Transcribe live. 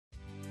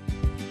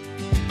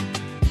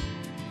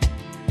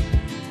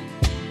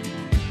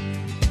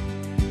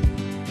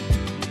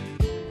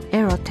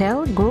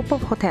hotel group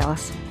of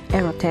hotels,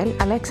 Hotel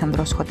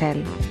Alexandros Hotel.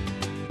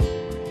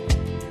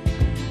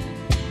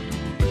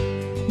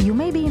 You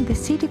may be in the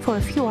city for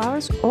a few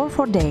hours or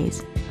for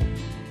days.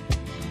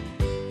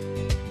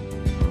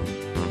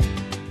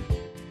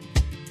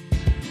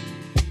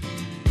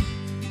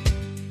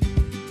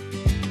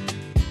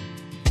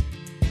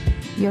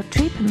 Your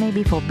trip may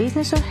be for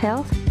business or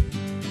health,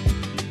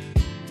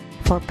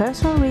 for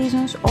personal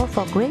reasons or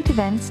for great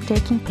events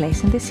taking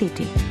place in the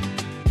city.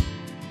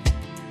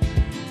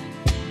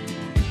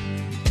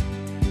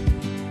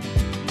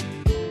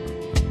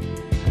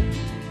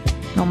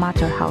 No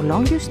matter how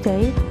long you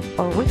stay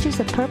or which is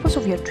the purpose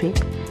of your trip,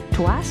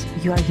 to us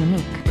you are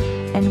unique,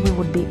 and we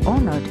would be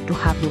honored to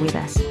have you with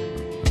us.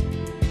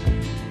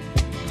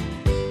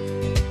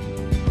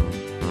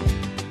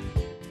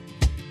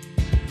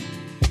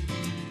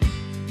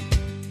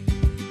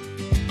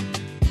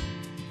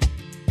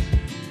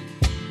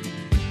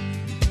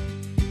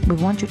 We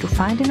want you to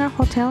find in our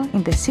hotel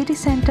in the city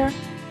center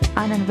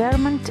an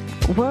environment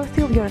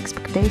worthy of your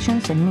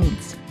expectations and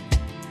needs.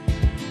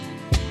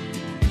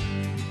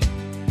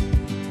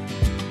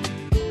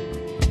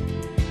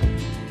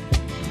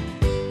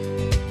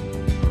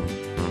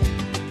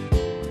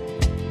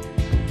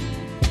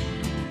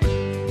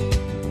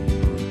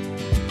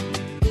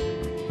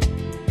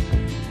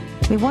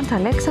 We want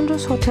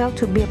Alexandros Hotel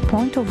to be a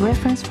point of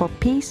reference for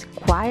peace,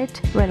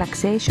 quiet,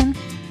 relaxation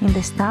in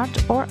the start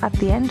or at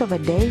the end of a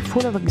day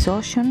full of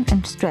exhaustion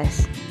and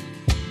stress.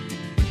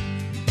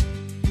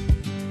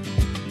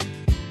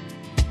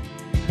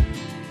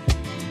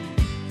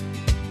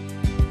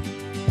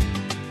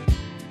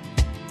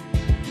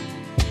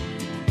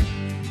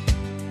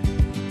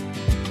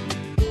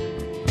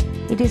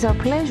 It is our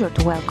pleasure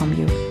to welcome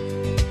you,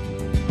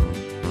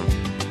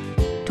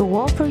 to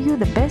offer you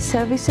the best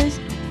services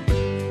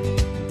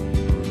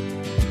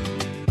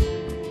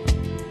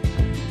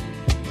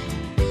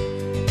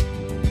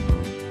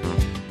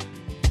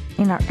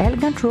in our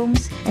elegant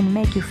rooms and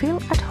make you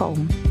feel at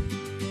home.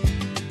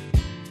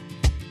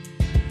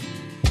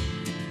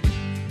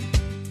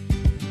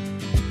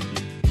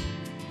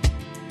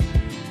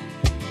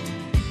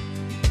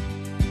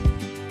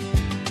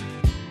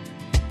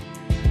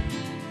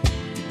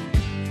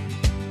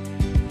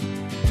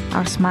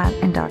 Our smile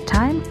and our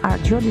time are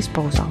at your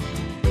disposal.